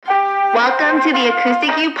Welcome to the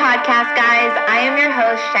Acoustic You podcast, guys. I am your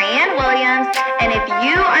host, Cheyenne Williams, and if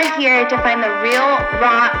you are here to find the real,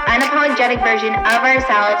 raw, unapologetic version of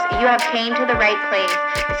ourselves, you have came to the right place.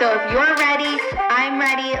 So if you're ready, I'm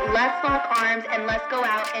ready. Let's lock arms and let's go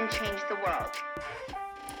out and change the world.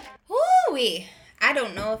 Woo-wee. I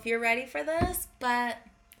don't know if you're ready for this, but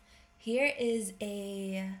here is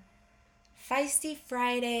a Feisty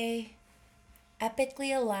Friday,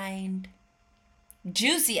 epically aligned,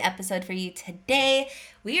 juicy episode for you today.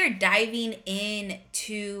 We are diving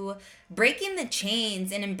into breaking the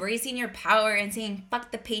chains and embracing your power and saying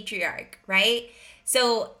fuck the patriarch, right?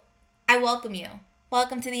 So I welcome you.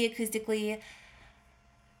 Welcome to the Acoustically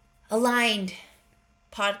Aligned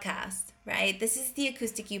podcast, right? This is the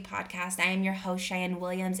Acoustic You podcast. I am your host, Cheyenne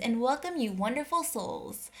Williams, and welcome you wonderful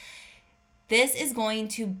souls. This is going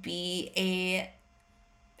to be a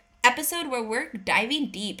episode where we're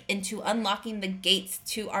diving deep into unlocking the gates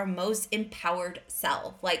to our most empowered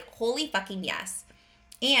self. Like, holy fucking yes.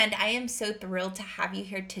 And I am so thrilled to have you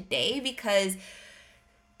here today because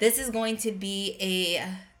this is going to be a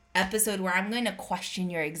episode where I'm going to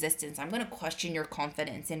question your existence. I'm going to question your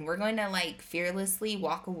confidence, and we're going to fearlessly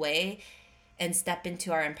walk away and step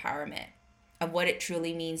into our empowerment of what it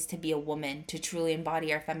truly means to be a woman, to truly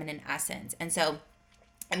embody our feminine essence. And so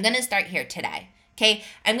I'm going to start here today. Okay,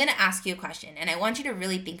 I'm going to ask you a question, and I want you to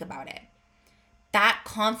really think about it. That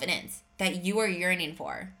confidence that you are yearning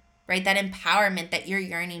for, right? That empowerment that you're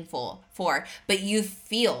yearning for, but you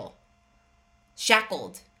feel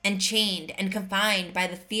shackled and chained and confined by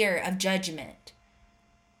the fear of judgment.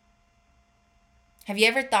 Have you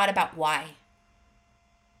ever thought about why?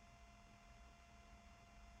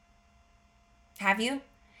 Have you?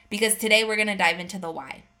 Because today we're going to dive into the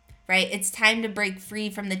why. Right? It's time to break free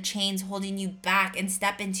from the chains holding you back and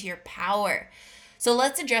step into your power. So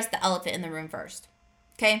let's address the elephant in the room first.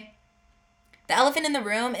 Okay? The elephant in the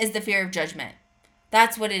room is the fear of judgment.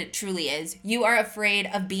 That's what it truly is. You are afraid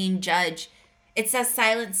of being judged. It's a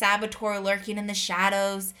silent saboteur lurking in the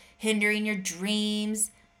shadows, hindering your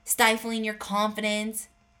dreams, stifling your confidence.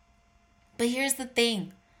 But here's the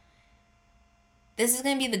thing. This is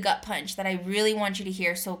going to be the gut punch that I really want you to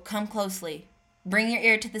hear, so come closely. Bring your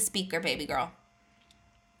ear to the speaker, baby girl.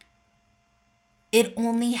 It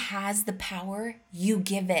only has the power you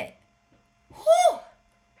give it. Whew!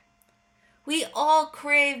 We all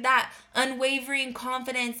crave that unwavering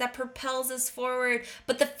confidence that propels us forward,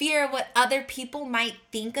 but the fear of what other people might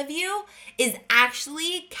think of you is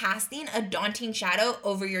actually casting a daunting shadow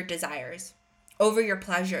over your desires, over your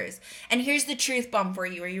pleasures. And here's the truth bomb for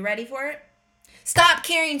you. Are you ready for it? Stop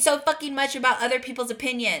caring so fucking much about other people's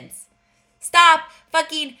opinions. Stop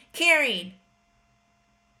fucking caring.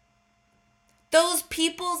 Those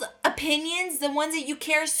people's opinions, the ones that you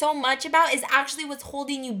care so much about, is actually what's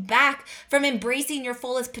holding you back from embracing your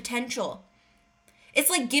fullest potential. It's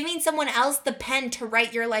like giving someone else the pen to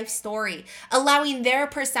write your life story, allowing their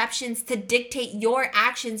perceptions to dictate your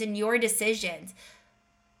actions and your decisions.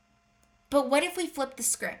 But what if we flip the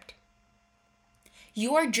script?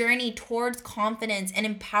 Your journey towards confidence and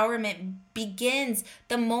empowerment begins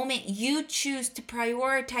the moment you choose to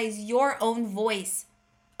prioritize your own voice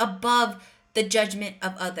above the judgment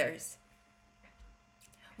of others.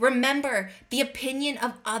 Remember, the opinion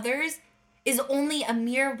of others is only a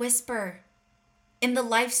mere whisper in the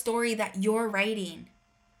life story that you're writing.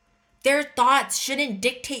 Their thoughts shouldn't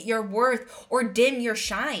dictate your worth or dim your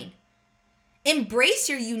shine. Embrace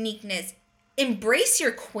your uniqueness. Embrace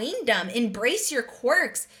your queendom. Embrace your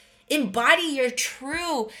quirks. Embody your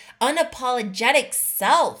true, unapologetic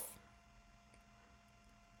self.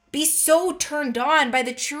 Be so turned on by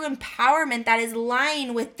the true empowerment that is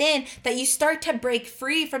lying within that you start to break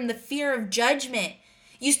free from the fear of judgment.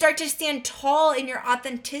 You start to stand tall in your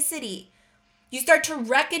authenticity. You start to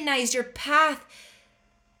recognize your path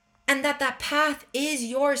and that path is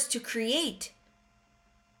yours to create.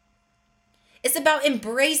 It's about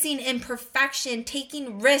embracing imperfection,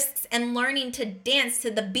 taking risks, and learning to dance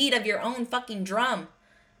to the beat of your own fucking drum.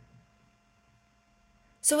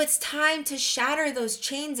 So it's time to shatter those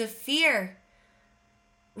chains of fear.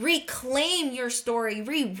 Reclaim your story,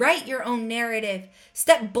 rewrite your own narrative,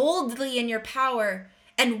 step boldly in your power,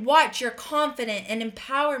 and watch your confidence and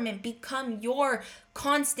empowerment become your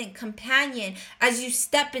constant companion as you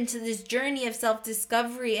step into this journey of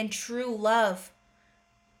self-discovery and true love.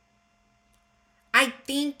 I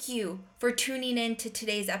thank you for tuning in to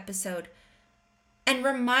today's episode. And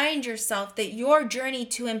remind yourself that your journey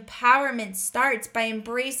to empowerment starts by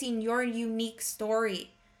embracing your unique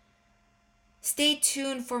story. Stay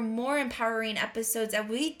tuned for more empowering episodes as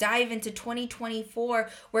we dive into 2024,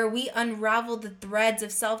 where we unravel the threads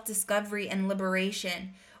of self-discovery and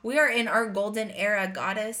liberation. We are in our golden era,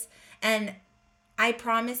 goddess, and I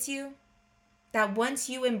promise you that once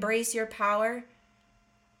you embrace your power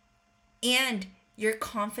and your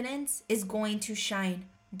confidence is going to shine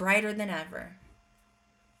brighter than ever.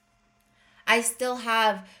 I still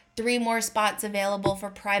have 3 more spots available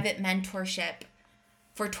for private mentorship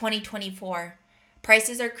for 2024.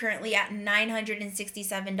 Prices are currently at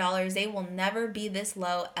 $967. They will never be this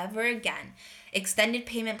low ever again. Extended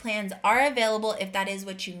payment plans are available if that is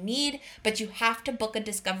what you need, but you have to book a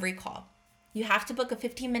discovery call. You have to book a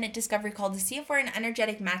 15-minute discovery call to see if we're an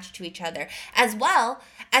energetic match to each other, as well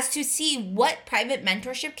as to see what private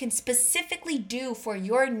mentorship can specifically do for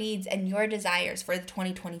your needs and your desires for the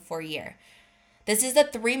 2024 year. This is a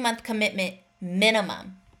 3-month commitment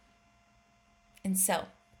minimum. And so,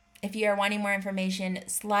 if you are wanting more information,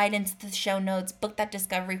 slide into the show notes, book that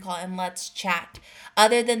discovery call, and let's chat.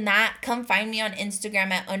 Other than that, come find me on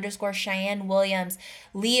Instagram at _Cheyenne Williams.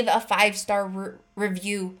 Leave a 5-star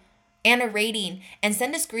review and a rating, and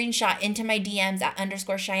send a screenshot into my DMs at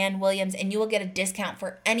 _Cheyenne Williams, and you will get a discount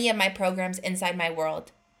for any of my programs inside my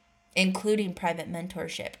world, including private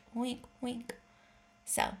mentorship. Wink, wink.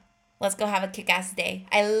 So, let's go have a kick-ass day.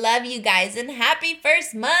 I love you guys, and happy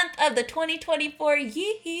first month of the 2024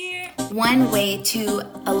 year. One way to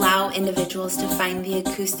allow individuals to find the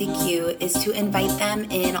Acoustic You is to invite them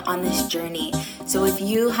in on this journey. So if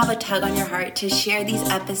you have a tug on your heart to share these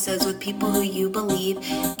episodes with people who you believe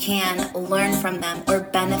can learn from them or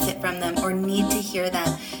benefit from them or need to hear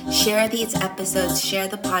them, share these episodes, share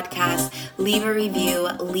the podcast, leave a review,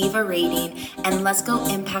 leave a rating, and let's go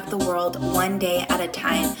impact the world one day at a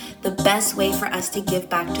time. The best way for us to give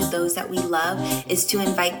back to those that we love is to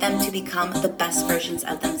invite them to become the best versions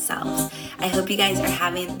of themselves. I hope you guys are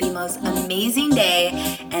having the most amazing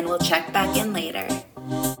day, and we'll check back in later.